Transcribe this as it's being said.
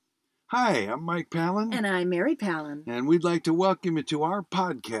Hi, I'm Mike Palin. And I'm Mary Palin. And we'd like to welcome you to our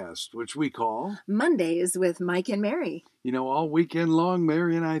podcast, which we call Mondays with Mike and Mary. You know, all weekend long,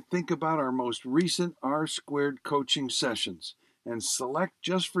 Mary and I think about our most recent R-Squared coaching sessions and select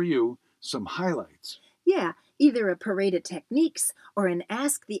just for you some highlights. Yeah, either a parade of techniques or an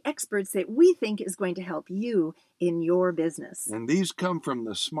ask the experts that we think is going to help you in your business. And these come from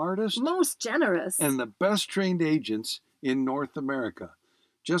the smartest, most generous, and the best trained agents in North America.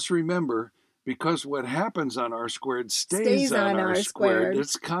 Just remember, because what happens on R-Squared stays on R-Squared.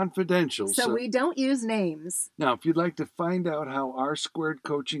 It's confidential. So we don't use names. Now, if you'd like to find out how R-Squared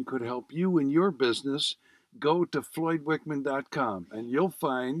coaching could help you in your business, go to floydwickman.com and you'll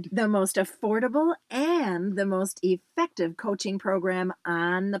find the most affordable and the most effective coaching program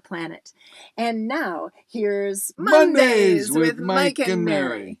on the planet. And now, here's Mondays with Mike and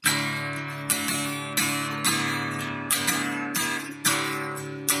Mary.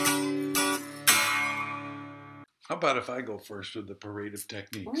 How about if I go first with the parade of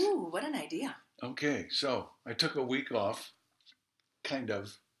techniques? Ooh, what an idea. Okay, so I took a week off, kind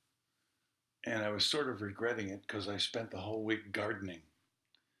of, and I was sort of regretting it because I spent the whole week gardening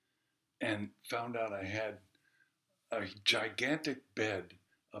and found out I had a gigantic bed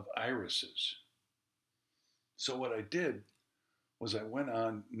of irises. So what I did was I went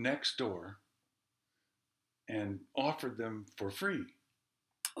on Nextdoor and offered them for free.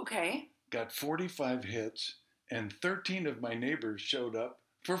 Okay. Got 45 hits. And 13 of my neighbors showed up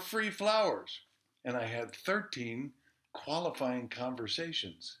for free flowers. And I had 13 qualifying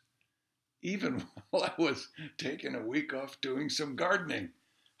conversations, even while I was taking a week off doing some gardening.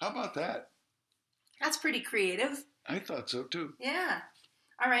 How about that? That's pretty creative. I thought so too. Yeah.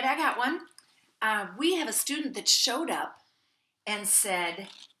 All right, I got one. We have a student that showed up and said,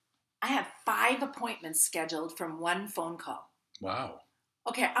 I have 5 appointments scheduled from one phone call. Wow.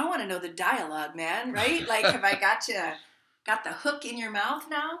 Okay, I want to know the dialogue, man, right? Like, have I got the hook in your mouth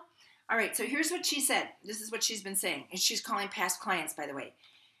now? All right, so here's what she said. This is what she's been saying. And she's calling past clients, by the way.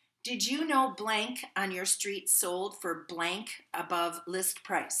 Did you know blank on your street sold for blank above list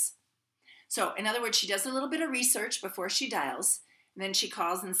price? So, in other words, she does a little bit of research before she dials. And then she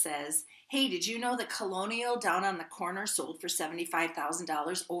calls and says, hey, did you know the Colonial down on the corner sold for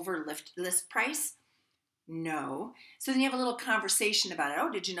 $75,000 over list price? No. So then you have a little conversation about it. Oh,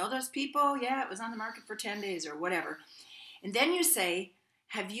 did you know those people? Yeah, it was on the market for 10 days or whatever. And then you say,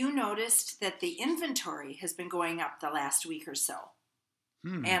 have you noticed that the inventory has been going up the last week or so?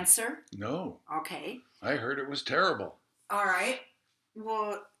 Answer? No. Okay. I heard it was terrible. All right.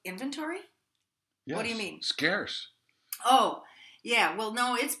 Well, inventory? Yes. What do you mean? Scarce. Oh, yeah. Well,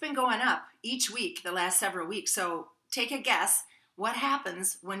 no, it's been going up each week the last several weeks. So take a guess. What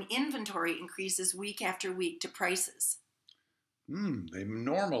happens when inventory increases week after week to prices? They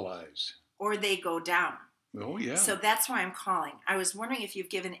normalize. Or they go down. Oh, yeah. So that's why I'm calling. I was wondering if you've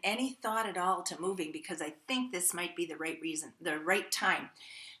given any thought at all to moving, because I think this might be the right reason, the right time.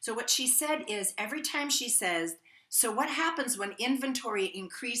 So what she said is, every time she says, so what happens when inventory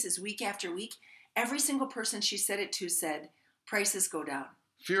increases week after week, every single person she said it to said, prices go down.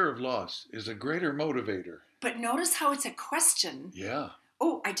 Fear of loss is a greater motivator. But notice how it's a question. Yeah.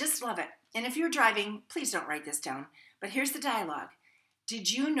 Oh, I just love it. And if you're driving, please don't write this down. But here's the dialogue.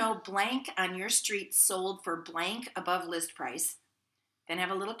 Did you know blank on your street sold for blank above list price? Then have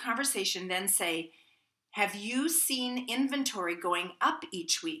a little conversation. Then say, have you seen inventory going up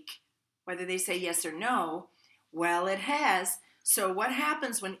each week? Whether they say yes or no, well, it has. So what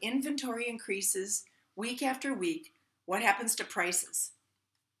happens when inventory increases week after week? What happens to prices?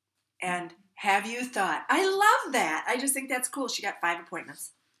 And have you thought? I love that. I just think that's cool. She got 5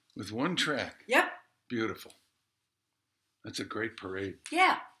 appointments. With one track. Yep. Beautiful. That's a great parade.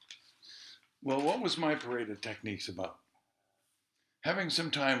 Yeah. Well, what was my parade of techniques about? Having some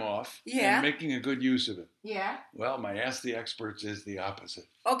time off Yeah. and making a good use of it. Yeah. Well, my Ask the Experts is the opposite.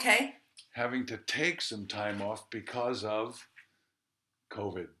 Okay. Having to take some time off because of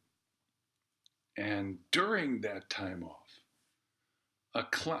COVID. And during that time off,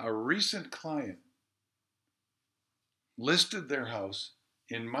 a recent client listed their house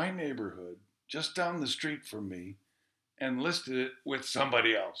in my neighborhood just down the street from me and listed it with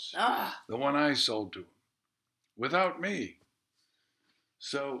somebody else. The one I sold to him, without me.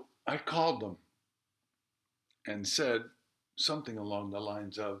 So I called them and said something along the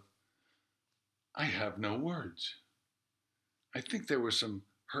lines of, I have no words. I think there were some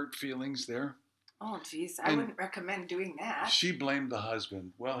hurt feelings there. Oh, geez. I wouldn't recommend doing that. She blamed the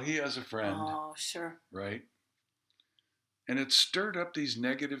husband. Well, he has a friend. Oh, sure. Right? And it stirred up these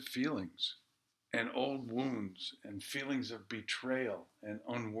negative feelings. and old wounds and feelings of betrayal and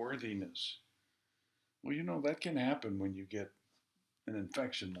unworthiness. Well, that can happen when you get an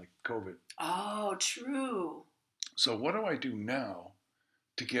infection like COVID. Oh, true. So, what do I do now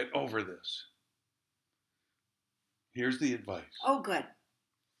to get over this? Here's the advice. Oh, good.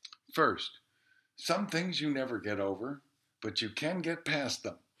 First, some things you never get over, but you can get past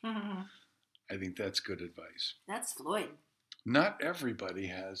them. I think that's good advice. That's Floyd. Not everybody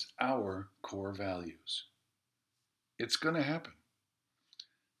has our core values. It's going to happen.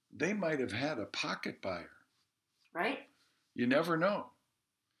 They might have had a pocket buyer. Right? You never know.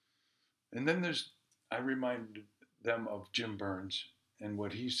 And then I reminded them of Jim Burns and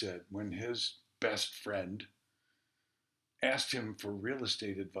what he said when his best friend asked him for real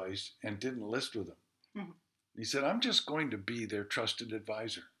estate advice and didn't list with him. Mm-hmm. He said, I'm just going to be their trusted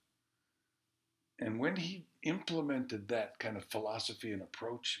advisor. And when he implemented that kind of philosophy and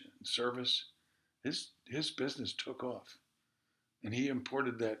approach and service, his business took off. And he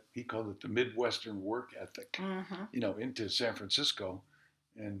imported that, he called it the Midwestern work ethic, into San Francisco.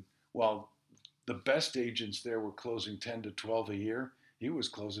 And while the best agents there were closing 10 to 12 a year, he was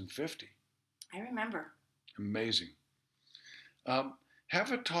closing 50. I remember. Amazing.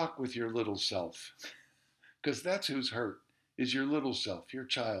 Have a talk with your little self, because that's who's hurt, is your little self, your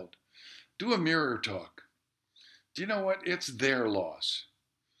child. Do a mirror talk. Do you know what? It's their loss.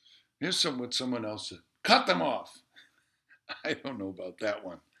 Here's what someone else said. Cut them off. I don't know about that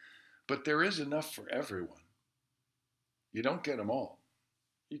one. But there is enough for everyone. You don't get them all.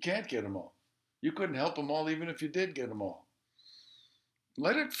 You can't get them all. You couldn't help them all even if you did get them all.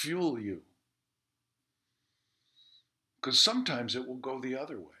 Let it fuel you. Because sometimes it will go the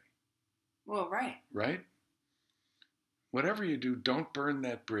other way. Well, right. Right? Whatever you do, don't burn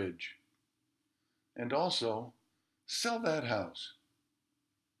that bridge. And also, sell that house.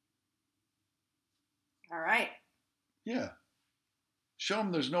 All right. Yeah. Show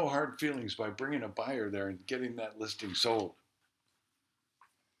them there's no hard feelings by bringing a buyer there and getting that listing sold.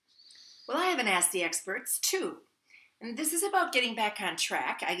 Well, I have an Ask the Experts, too. And this is about getting back on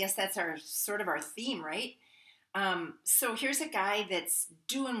track. I guess that's our theme, right? So here's a guy that's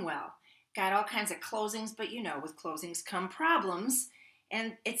doing well. Got all kinds of closings, but with closings come problems.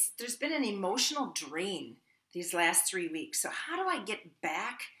 And there's been an emotional drain these last 3 weeks. So how do I get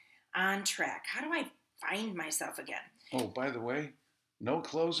back on track? How do I find myself again? Oh, by the way, no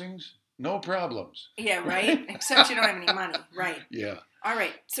closings, no problems. Yeah, right? Except you don't have any money. Right. Yeah. All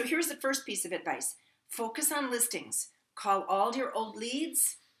right. So here's the first piece of advice. Focus on listings. Call all your old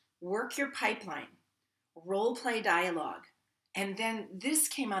leads. Work your pipeline. Role play dialogue. And then this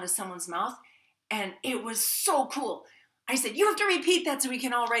came out of someone's mouth, and it was so cool. I said, you have to repeat that so we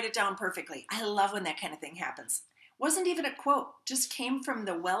can all write it down perfectly. I love when that kind of thing happens. Wasn't even a quote, just came from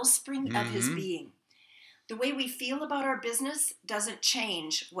the wellspring of his being. The way we feel about our business doesn't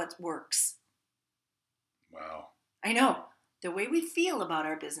change what works. Wow. I know. The way we feel about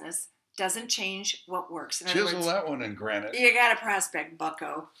our business doesn't change what works. In other Chisel words, that one in granite. You got a prospect,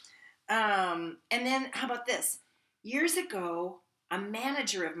 bucko. And then how about this? Years ago, a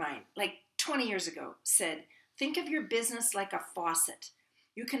manager of mine, like 20 years ago, said, think of your business like a faucet.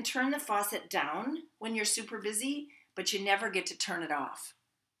 You can turn the faucet down when you're super busy, but you never get to turn it off.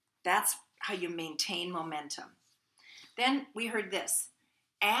 That's how you maintain momentum. Then we heard this.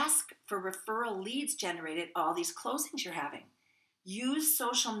 Ask for referral leads generated all these closings you're having. Use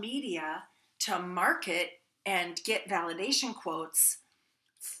social media to market and get validation quotes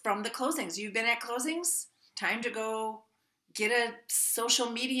from the closings. You've been at closings? Time to go get a social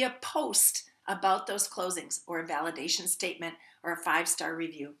media post about those closings or a validation statement or a 5-star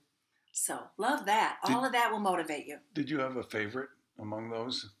review. So love that. All of that will motivate you. Did you have a favorite among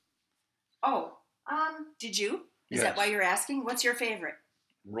those? Oh, did you? Is Yes. that why you're asking? What's your favorite?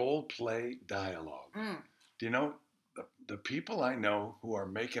 Role play dialogue. Do you know the people I know who are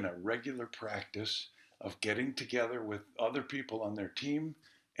making a regular practice of getting together with other people on their team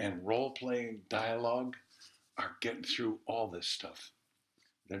and role playing dialogue are getting through all this stuff.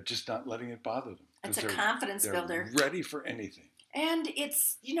 They're just not letting it bother them. It's a confidence they're builder. Ready for anything. And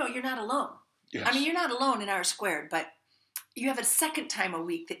it's, you're not alone. Yes. I mean, you're not alone in R-squared, but you have a second time a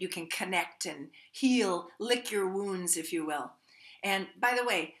week that you can connect and heal, lick your wounds, if you will. And by the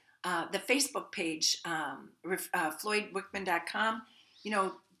way, the Facebook page, FloydWickman.com,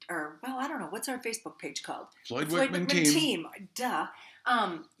 I don't know, what's our Facebook page called? Floyd Wickman Wickman Team. Duh.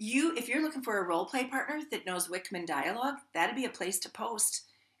 If you're looking for a role play partner that knows Wickman dialogue, that'd be a place to post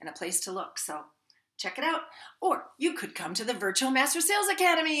and a place to look. So check it out. Or you could come to the Virtual Master Sales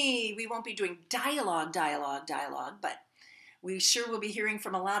Academy. We won't be doing dialogue, but We sure will be hearing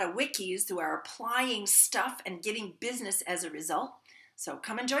from a lot of wikis who are applying stuff and getting business as a result. So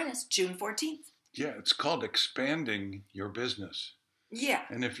come and join us June 14th. Yeah, it's called expanding your business. Yeah.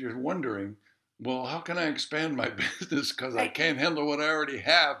 And if you're wondering, well, how can I expand my business because I Right. can't handle what I already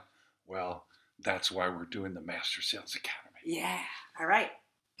have? Well, that's why we're doing the Master Sales Academy. Yeah. All right.